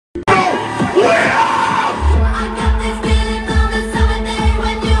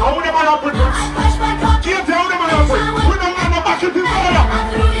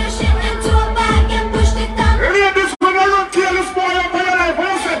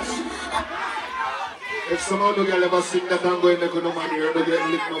If some other girl ever sing that and go in there with no money, you're not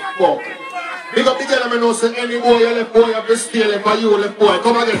getting licked no fuck. Big up the girl and I know say any boy you left boy you have to steal it for you left boy.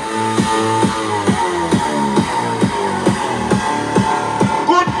 Come again.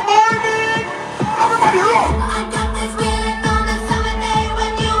 Good morning! Everybody run! I got this feeling on a summer day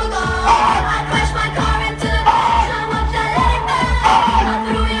when you were gone. I crashed my car into the bed. I watched that let it burn. I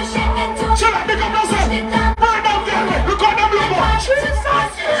threw your shit into a chill out, big up yourself! Burn down there! Look on them blue boy! Jesus!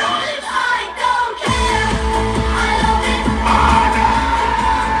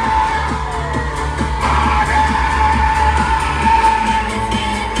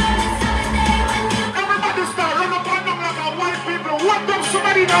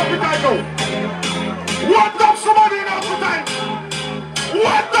 What up somebody in appetite?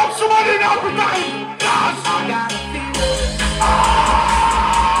 What up somebody in appetite? Yes! I got a feeling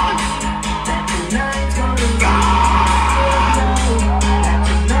that tonight's gonna be that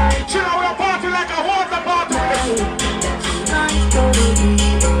tonight. Chill out, we're party like a water party. That tonight's gonna be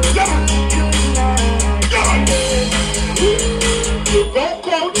go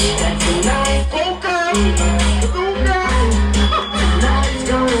coach. That tonight. Go girl. Go girl. Tonight's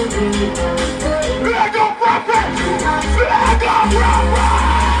gonna be Black up rapper! Black up rapper!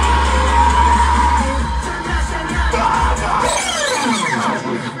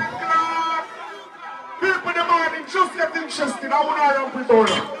 People in the morning just get interested. I want to run with all.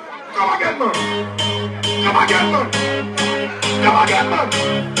 Come again, man! Come again, man! Come again, man!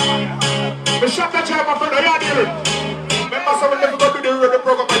 The shot that you have for the yard here. Remember someone never go to the radio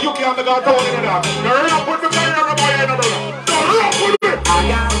program and you can't make a town in that. The rap with the guy on the boy in the brother. The rap with me! I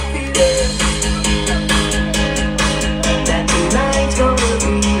got a feeling that tonight's gonna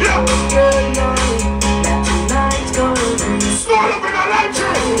be a good night. That tonight's gonna be small up in a life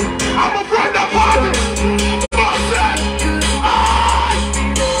train. I'm a friend of party.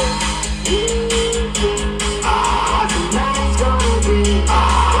 Tonight's gonna be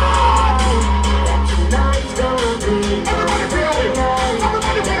that tonight's gonna be everybody feel it.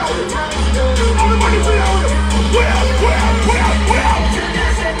 Everybody feel it. Everybody feel it. Well.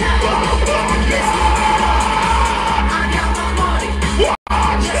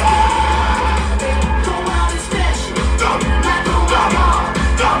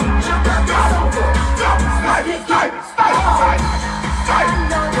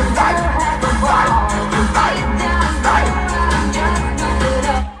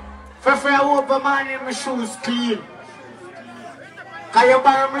 I hope my name my shoes clean. Cause you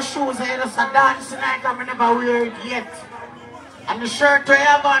borrow my shoes and you just a dance tonight and I never wear it yet. And the shirt I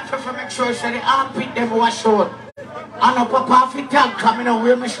have on to make sure so the armpit them wash out. And no papa fit tag come in and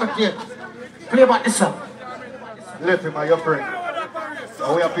wear my shirt yet. Play about this up. Left him your friend.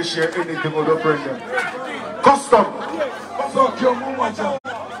 And we appreciate anything with your friend them. Custom. Fuck your mama, John.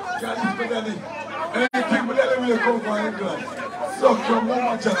 Anything with that will come from England. Suck your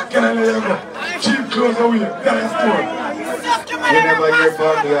mama, John. Can I let you go? Cheap clothes away. That is cool. You never hear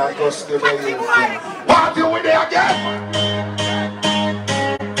from me, I just never hear from me. Party with it again!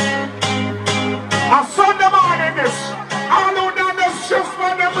 A Sunday morning this. All who done the shift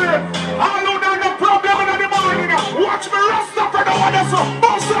on the brain. All who done the problem in the morning. Watch me rest up for the one that's up.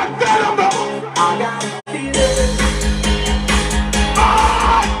 Boss and tell them though. I got a feeling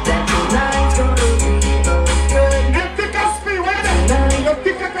that tonight's gonna be good. You think I speed with it? You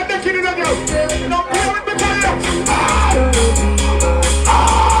think I can make it in the girl? No play with me, buddy.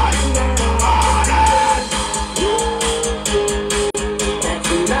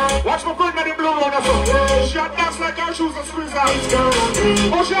 Watch my friend in the blue one. She dance like her shoes and squeeze out.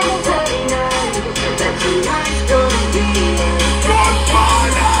 Oh, she has a that tonight's gonna be good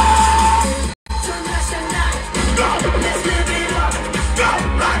morning. Tonight's the night. Let's live it up.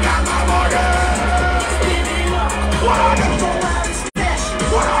 I got my money. Let's live it up. What are them? Go out and special.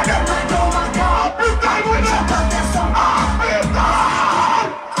 What are them? I know my God. It's time with it. It's time.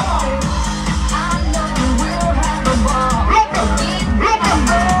 I know we will have a ball. Look.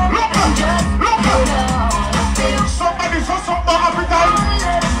 Somebody say something about appetite.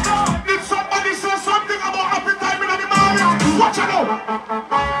 Did somebody say something about appetite in the morning? Watch it out.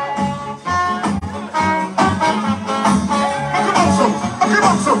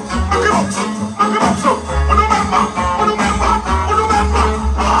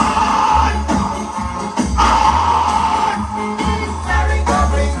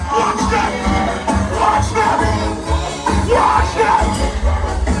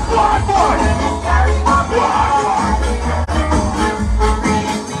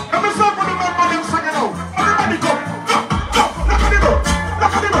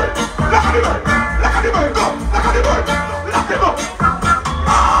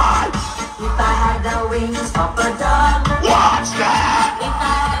 of a dove. Watch that! If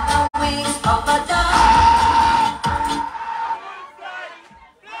I had the wings of a dove.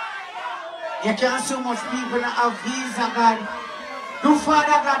 You can't see much people that have visa, God. Do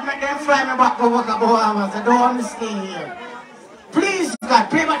Father God make them fly me back to work at Bohemia. I don't want to stay here. Please, God,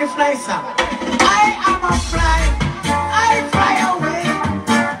 play by the fly song. I am a fly. I fly away.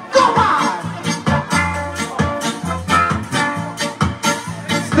 Come on!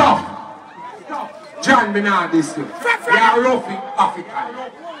 Stop! John, me not this thing. You are roughing African.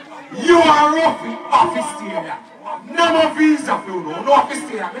 You are roughing Australia. No more visa for you, no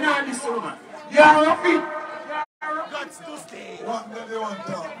Australia. Me not this woman. You are roughing. Guts to stay. What do they want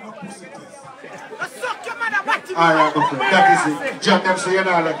to talk? No pussy kiss. Suck your mother, what you Alright, okay. That is it. John, them say you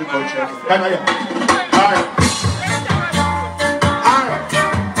don't like the culture. Can I hear? Alright. Alright.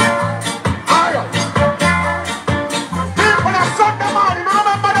 Alright. People that son them on, you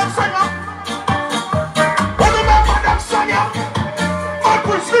remember them son ya? You remember them son ya? Man,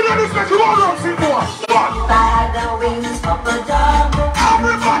 we see them this you all don't see more. What? If I had the wings of a dove.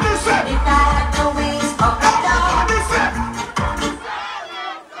 Everybody say. If I had the wings of a dove. Everybody say.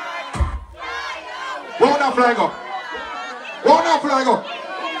 Won't that flag up? Won't that flag up?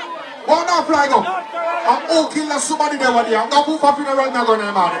 Won't that flag up? I'm all killing somebody there one day. I'm going to move up in the right now going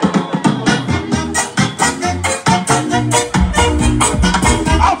to man.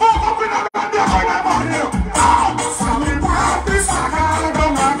 I'm move up in the right now going to man.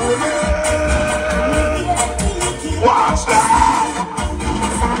 Watch that.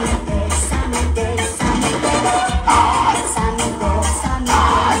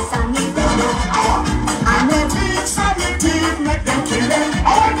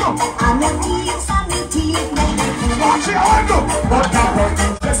 Watch it, I know. But now we're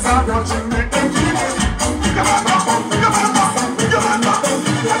going to start watching me. Come on, come on, come on.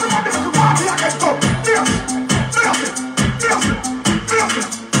 Everybody, come on, here I go.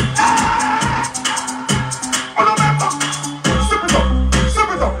 Oh, remember, sip it up.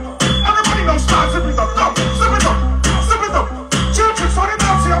 Everybody knows start sip it up. Come, sip it up. Children, so they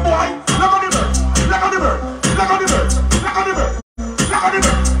now see a boy. Look on the bird.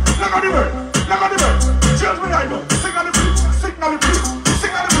 Children, I know.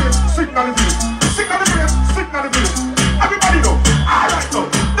 Sing on the beat. Everybody know. All right, no.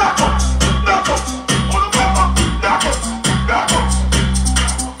 That comes. Oh, remember, that comes.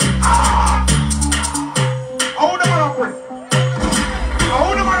 Ah. How them are up with?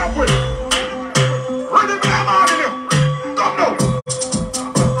 Ready for them on in here. Come now.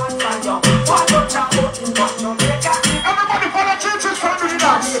 Everybody for the churches from the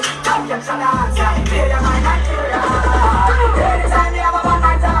dance.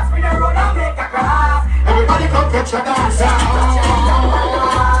 Everybody come get your dance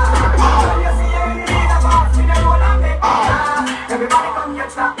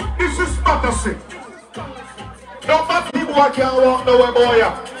This is not a sin. No bad people I can't walk nowhere, boy.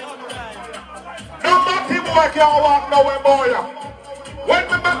 When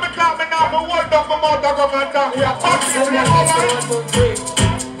we make me clap, me now, me hold up my mouth, I go and talk. We are talking to you,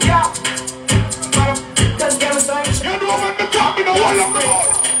 yeah. You know when me talk, me don't hold up my mouth.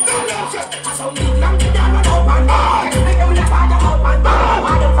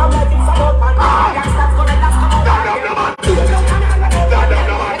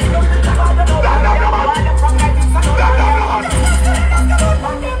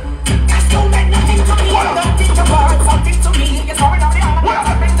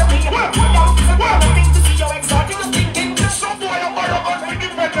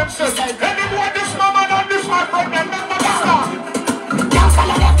 Anyone this mama and this my friend, remember the star.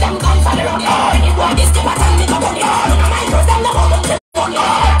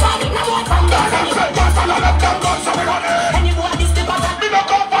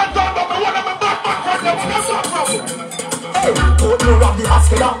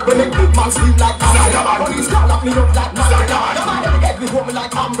 When the big man scream like Canada, police call up me up like Canada. Nobody get me home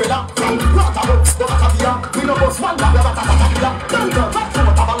like umbrella. Rock a box, but a beer. We no boss one like a killer. Don't go back to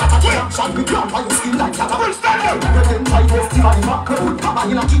what I'm like a killer. Shall be ground by your skin like Canada. Stand up. You can try to steal a lima. Put Papa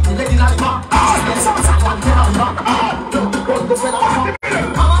in a keep the lady in a lima. There's some sad one in a lima. Don't go to the lima.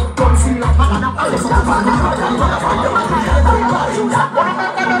 Don't feel like Canada.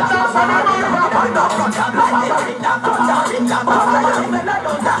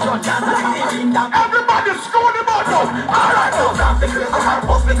 Everybody score the bottle. Alright, jump the crazy, I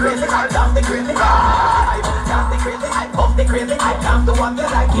puff the crazy, I jump the crazy, I jump the crazy, I puff the crazy, I jump the one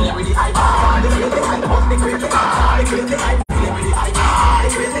that I kill with the I jump the crazy, I puff the crazy, I crazy, I kill with the I the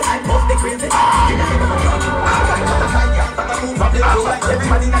crazy, I puff the crazy,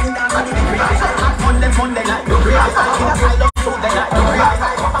 Everybody in the dance and the dance. On them Monday night. I love so they like. They like.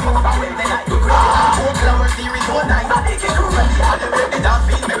 Whole flower series all night. The dance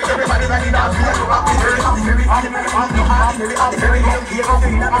beat, everybody ready dance.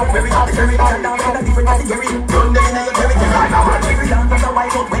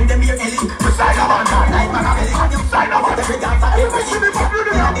 When them hear Ellie, beside a man, like Machiavelli, and you sign up on every dance at every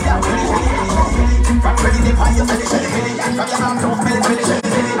from ready to find your belly, from your hand, don't belly,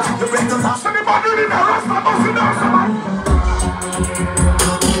 the break of house, anybody in the rasta, busting down someone.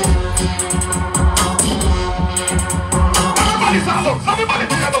 Everybody stand up, everybody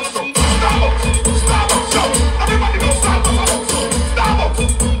stand up, stand up, shout, everybody go stand up,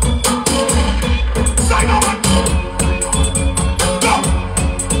 sign up,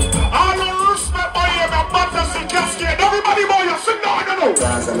 everybody boy, you sit down, you know.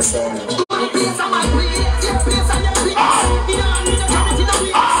 Dance on the same.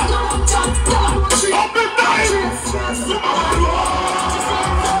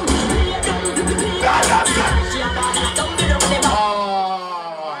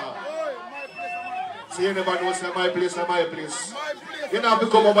 See, anybody knows my place, my place. You know,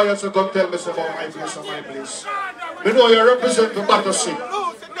 become over here to come tell me about my place, my place. We know you represent the Battersea.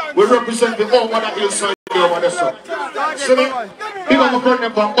 We represent the whole other hillside over there, sir. See me? Big up my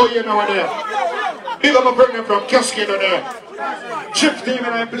friend from Bohemia over there. Big up my friend from Cascade over there. Chief team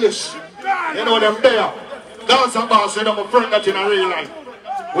in my place. You know them there. Dance and boss, you know my friend that in a real life.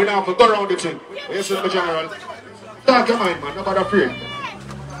 We don't have to go around the thing. You see me, General? Talk your mind, man. Nobody afraid.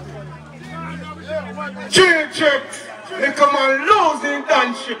 Chick, they come on losing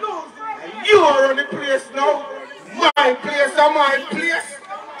dance shit. You are on the place now. My place and my place.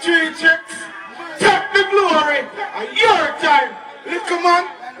 Chick, take the glory. And your time. Little man.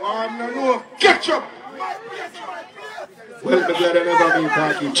 No, catch up. Well, the glad I never meet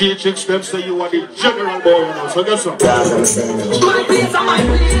party. Chick, them say you are the general boy, you know. So guess what? My place and my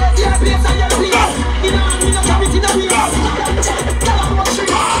place. Your place and your place. You know, carry it in the place.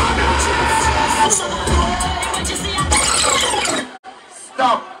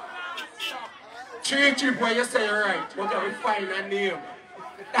 Stop. Chief, where you say you're right. We're going to find a name.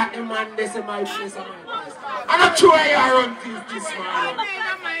 That the man, they say my place and my place. I'm not sure you run this man.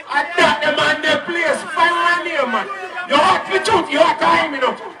 And that the man, they place. Find a name, man. You have to choose, you have time, you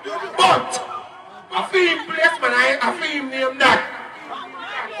know. But, I feel him place, man. I feel him name that.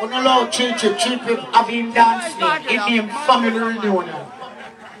 On the Lord, Chief, have him dance name. His name, family reunion.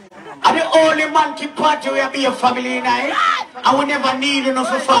 And the only man keep party will be a family in here. And we never need enough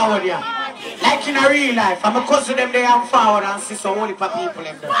for forward here. Like in a real life. I'm a cousin them there and forward and see some holy people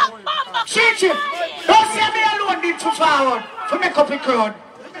in there. Chief, don't say me alone did to forward to make up a crowd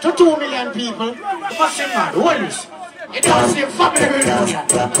to 2 million people. You must say man, what is? You don't say family reunion.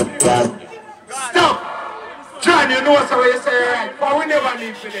 Stop! John, you know what you say right, but we never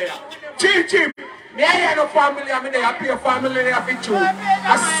need for there. Chief, me I hear no family, I mean I pay a family there for you.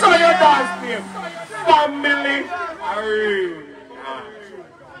 I saw your dance name. Family reunion.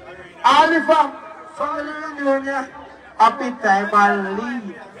 Oliver, family reunion. Happy time and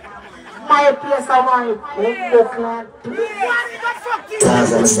leave. My place and my Bumbo clan.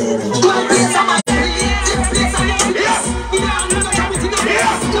 That's what I'm saying. My place and my place and your place. Yes.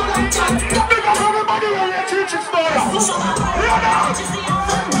 Big up everybody when you teach it for us.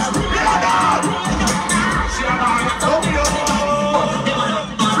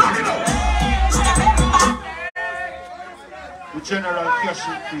 The general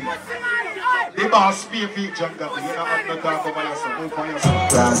cashing fee. The boss pay for each other. You know I'm not talking about yourself. Move for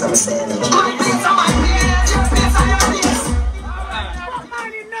yourself. That's what I'm saying. My place and my place and your place.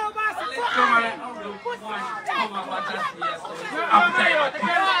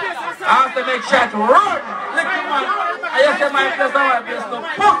 I have to make sure to run. Look at man. I just say my place and my place. No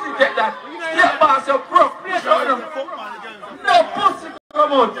pussy take that. Step past your broke. No pussy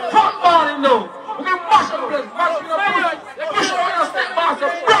come out. Fuck ball in now. We can mash up place. Mash up place. Push on your step past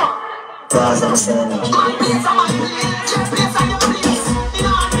your broke. That's what I'm saying. My place and my place. Your place and your place. You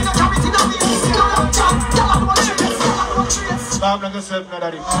know I'm in a charity now. Calm down yourself, no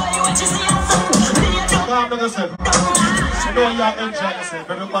daddy. Calm down yourself. You know you're enjoying yourself.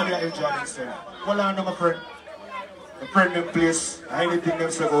 Everybody are enjoying themselves. Hold on, my friend. The friend in place. Anything them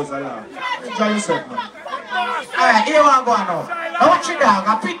say goes along. Enjoy yourself, man. Alright, here we go now. I want you dog,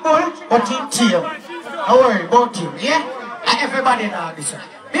 a pit bull, but him tail. Don't worry about him, yeah? And everybody know this.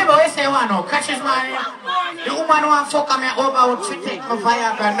 People, we say one now, catch his man. The woman want to fuck me over with to take my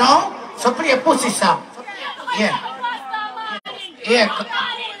Viagra now. So play a pussy song. Yeah. Yeah,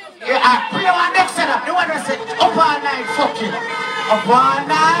 play one next setup. The one that said up all night, fuck you. Upon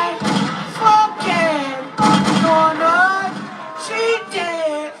night, fucking, no,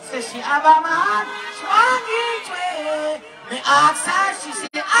 cheating. Say she have a man, she want it way. Me ask her, she say,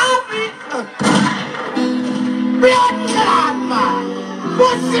 happy. Blood clot, man.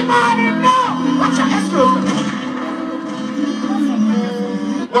 Pussy man, no. Watch your excuse me.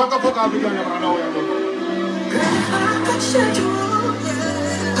 Don't go fuck off with you, never know where you're going.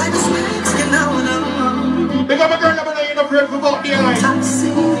 Big up a girl that I ain't afraid for about the line.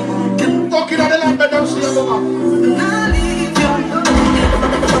 Fucking on the line, but don't see a woman.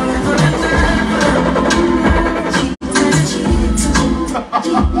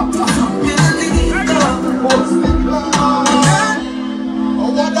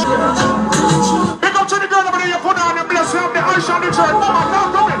 Big up to the girl that you put on and bless her, the ice on the church. Woman,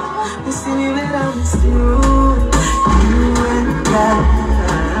 now come in.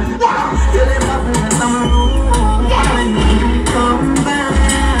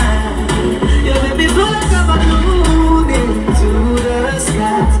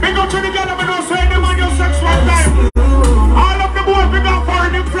 Big up to the girl that we don't say them on your sex one time. All of the boys big up for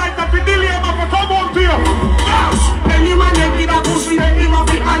the flight that we delay them up and come on to you. Yes! Any man that give a pussy, they give a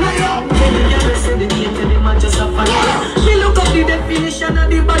big hand of you. We look up the definition of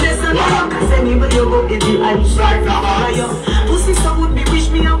the baddest and cause anywhere you go, get the ice right now. Pussy some would be wish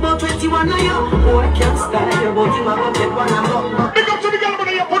me about 21 of you. Oh, I can't stand you, but you might get one and up. Big up to the girl that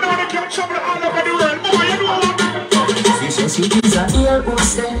you put on and can't shovel all over the world. Boy, you know what? She is a ear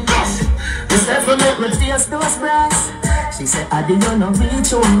hostess. This ever make me face those breasts. She said, I didn't know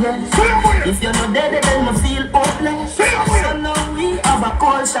reach home yet. If you're not dead, then I feel hopeless. So now we have a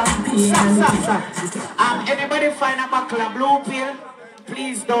cold champagne. Anybody find a buckle of blue pill?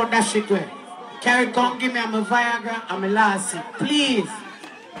 Please don't dash it away. Carry come give me a Viagra and my Lassie. Please.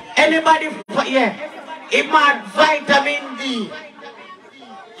 Anybody, yeah. It might vitamin D.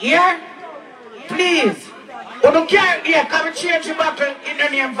 Yeah? Please. When you carry, yeah, come change the buckle in the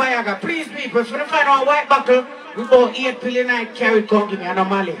name Viagra. Please, people, if you don't find a white buckle, we go 8 pills a night, carry come give me a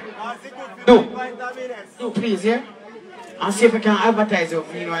normally. Do, please, yeah? And see if I can advertise you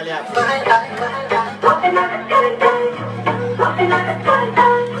meanwhile.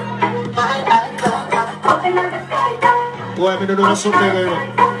 Boy, I don't know something going on.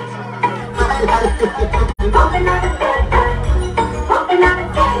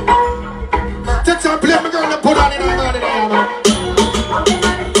 Take some play, my girl, and put on it on the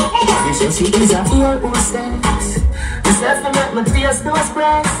She is a ear hostess. This ever make me face those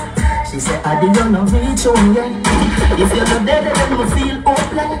breasts. She said, I didn't know reach home yet. If you're not dead, then we feel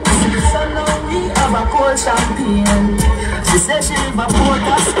hopeless. So now we have a cold champagne. She said she live a Port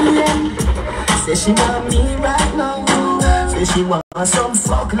of Spain. Say she want me right now. Say she want some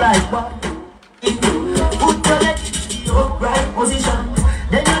fuck like what? Put your leg in the upright position.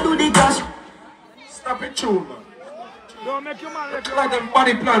 Then you do the cash. Stop it, tune, man. Don't make your man look like them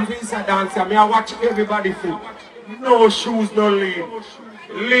body plan for inside dance. I mean, I watch everybody foot. No shoes, no lean.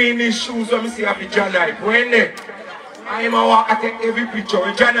 Lean is shoes when I see a picture like when they I'm a walk, I take every picture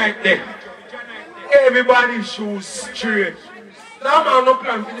with Janite there. Everybody's shoes straight. Now man no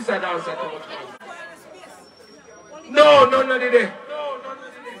plan for this dance at all. No, none of the day.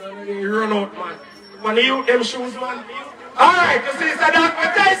 They run out, man. Man, you them shoes, man. Alright, you see this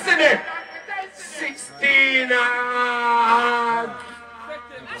advertising there. 16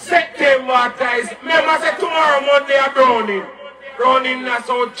 September ties. Remember say tomorrow Monday I'm browning. Browning that's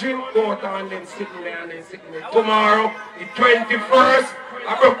how gin water and then sitting there and then sitting there. Tomorrow, the 21st.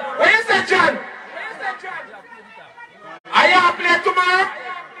 Where is that, John? Are you play tomorrow?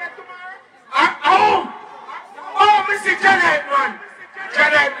 At home? Oh, Mr. Janet, man.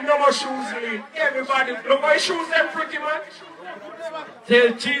 Janet, no more shoes, lean. Everybody, look my shoes, them pretty, man. Tell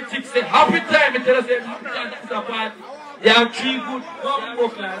G6 say happy time, tell us happy time, this is a party. You have 3 good combo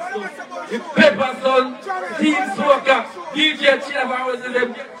class stuff. The Pepper Son, Team Smoker, DJ Chilla, always in them.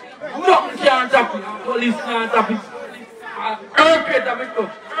 Nothing can't tap it. Police can't tap it. Earthquake tap it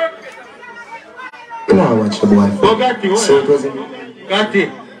up. You know I watch the boy. Oh, got you. So it was in. Got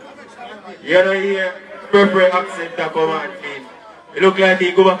it. You know here, purple accent that come on me. You look like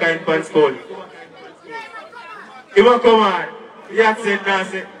he go back in pants cold. He won't come on. The accent now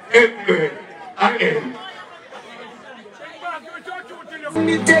say, hey girl, again.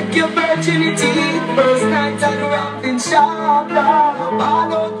 You take your virginity, first night at the ramping shop.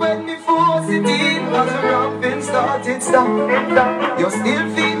 All out when me force it in, as the ramping started stop. You still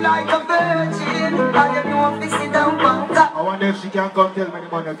feel like a virgin, and you know if you sit down back up. I wonder if she can come tell me the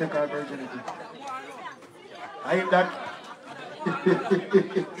man will take her virginity. I am that.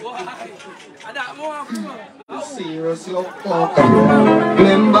 Serious, you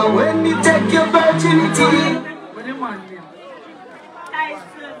remember when you take your virginity? What do you want?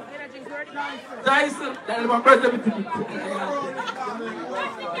 Tyson. That's my brother.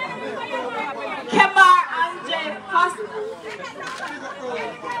 Kemar and Jay Foster.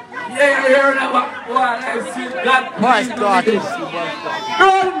 Yeah, you hear that? What I see that. My God.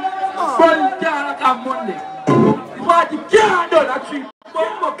 Run down like a Monday. What the car done a tree.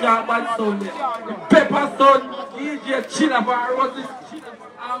 Bumbo car bad sound there. The pepper sound. DJ chill up our roses.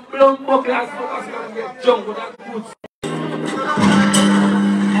 And Blumbo class focus on get junk with that good.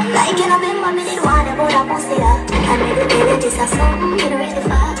 Like you know, remember me did want about a pussy up. And maybe baby this a song you ready for.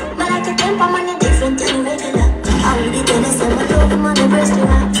 But like your temper man you different than regular. I really tell you say my love him on the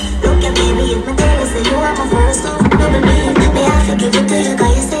restaurant. Look at baby if my tell you say you are my first love. Baby me I have to give it to you.